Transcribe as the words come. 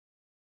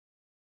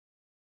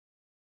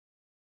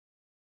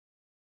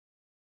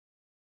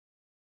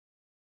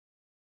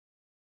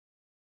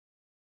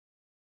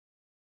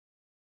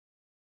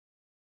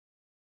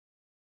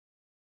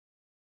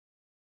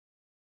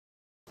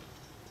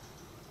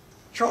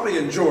Charlie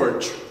and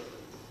George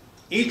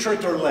each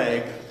hurt their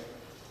leg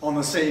on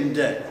the same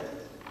day.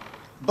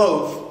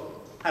 Both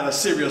had a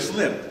serious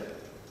limp.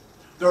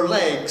 Their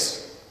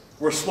legs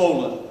were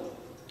swollen.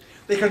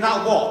 They could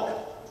not walk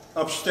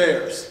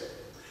upstairs.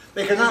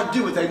 They could not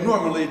do what they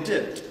normally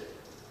did.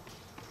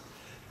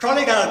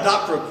 Charlie got a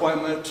doctor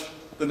appointment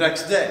the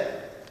next day,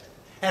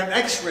 had an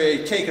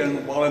x-ray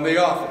taken while in the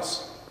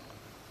office,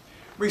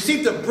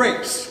 received a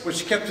brace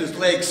which kept his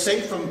leg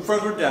safe from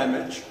further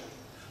damage,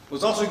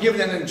 was also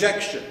given an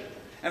injection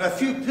and a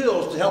few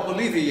pills to help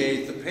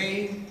alleviate the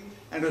pain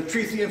and to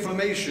treat the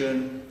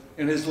inflammation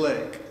in his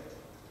leg.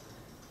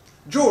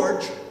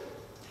 George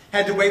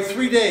had to wait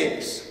 3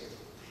 days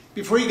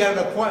before he got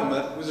an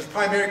appointment with his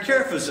primary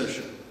care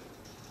physician.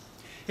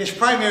 His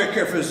primary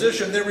care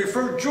physician then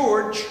referred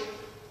George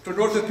to an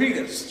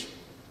orthopedist.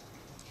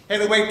 He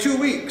had to wait 2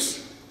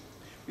 weeks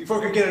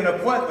before he could get an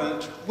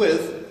appointment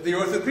with the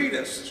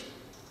orthopedist.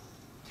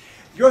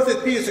 The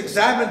orthopedist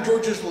examined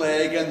George's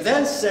leg and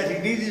then said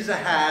he needed to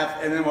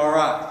have an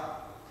MRI.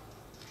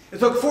 It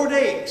took 4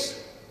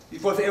 days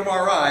before the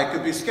MRI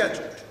could be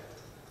scheduled.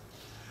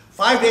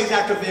 5 days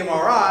after the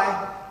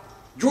MRI,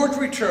 George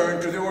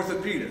returned to the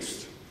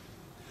orthopedist,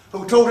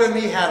 who told him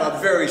he had a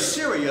very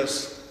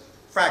serious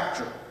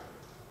fracture.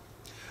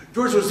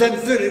 George was then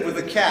fitted with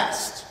a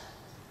cast,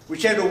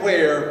 which he had to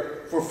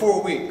wear for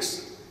 4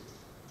 weeks.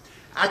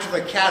 After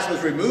the cast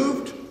was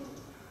removed,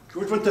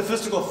 George went to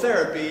physical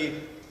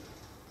therapy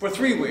for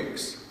 3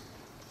 weeks.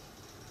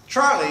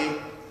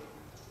 Charlie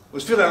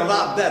was feeling a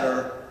lot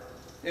better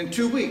in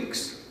 2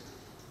 weeks.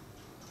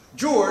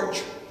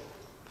 George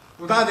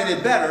was not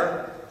any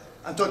better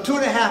until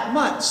 2.5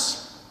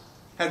 months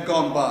had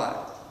gone by.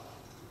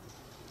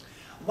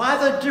 Why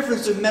the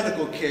difference in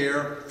medical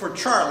care for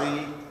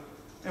Charlie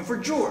and for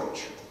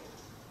George?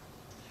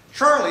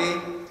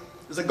 Charlie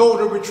is a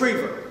golden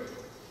retriever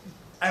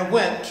and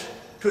went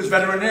to his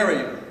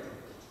veterinarian.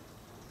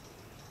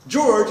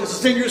 George is a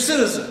senior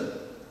citizen,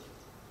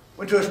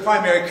 went to his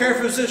primary care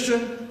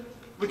physician,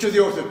 went to the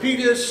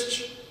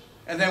orthopedist,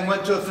 and then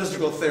went to a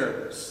physical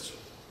therapist.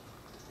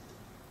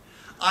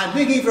 I'm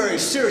thinking very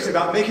seriously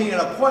about making an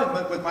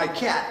appointment with my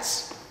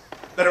cat's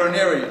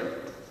veterinarian.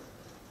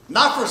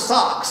 Not for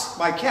Socks,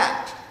 my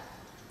cat,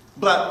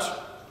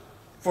 but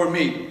for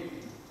me.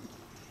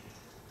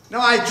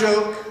 Now I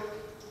joke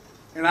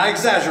and I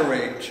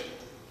exaggerate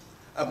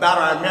about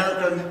our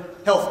American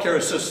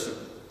healthcare system.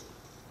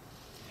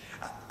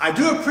 I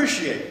do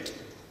appreciate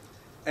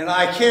and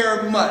I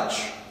care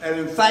much and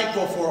am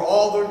thankful for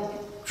all the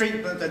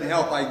treatment and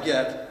help I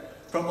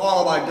get from all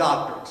of my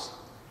doctors.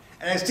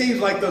 And it seems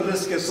like the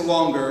list gets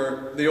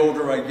longer the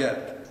older I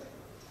get.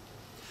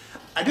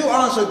 I do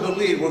honestly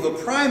believe the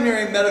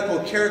primary medical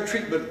care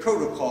treatment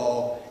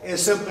protocol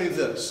is simply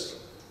this: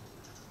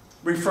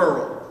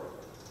 referral.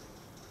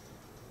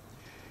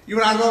 You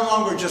and I no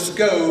longer just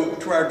go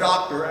to our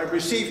doctor and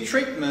receive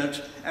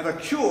treatment and a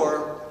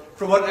cure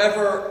for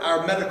whatever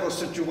our medical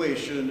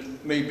situation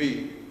may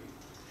be.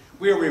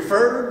 We are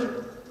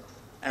referred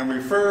and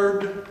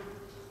referred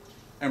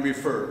and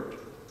referred.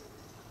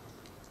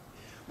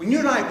 When you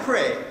and I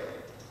pray,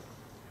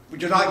 we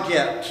do not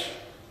get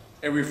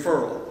a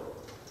referral.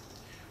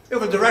 We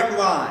have a direct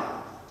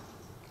line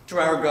to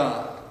our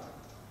God.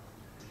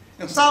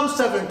 In Psalm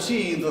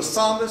 17, the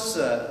psalmist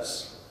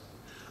says,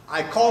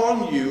 "I call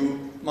on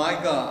you, my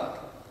God,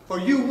 for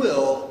you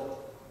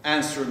will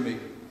answer me.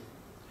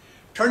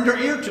 Turn your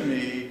ear to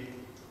me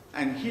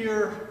and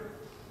hear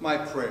my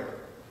prayer."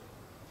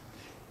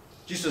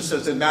 Jesus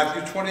says in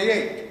Matthew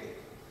 28,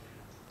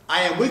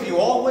 "I am with you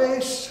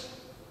always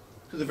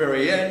to the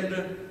very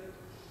end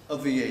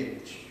of the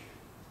age."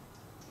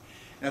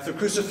 And at the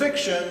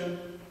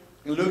crucifixion,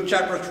 in Luke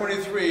chapter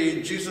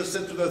 23, Jesus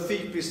said to the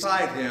thief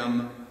beside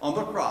him on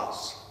the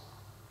cross,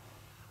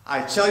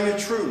 "I tell you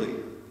truly,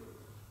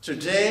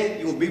 today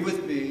you will be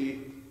with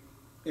me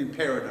in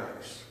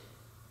paradise."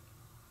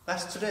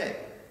 That's today,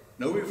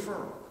 no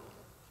referral.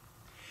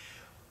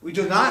 We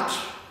do not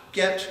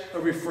get a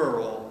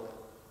referral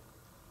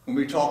when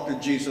we talk to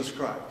Jesus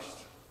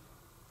Christ.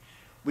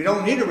 We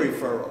don't need a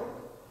referral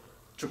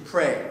to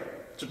pray,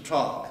 to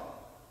talk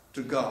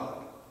to God.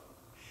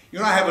 You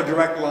and I have a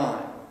direct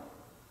line.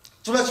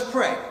 So let's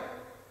pray.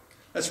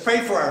 Let's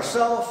pray for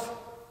ourselves,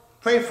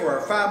 pray for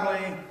our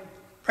family,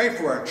 pray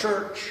for our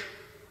church,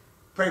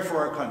 pray for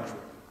our country.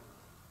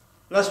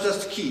 Let's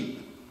just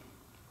keep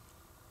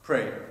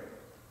praying.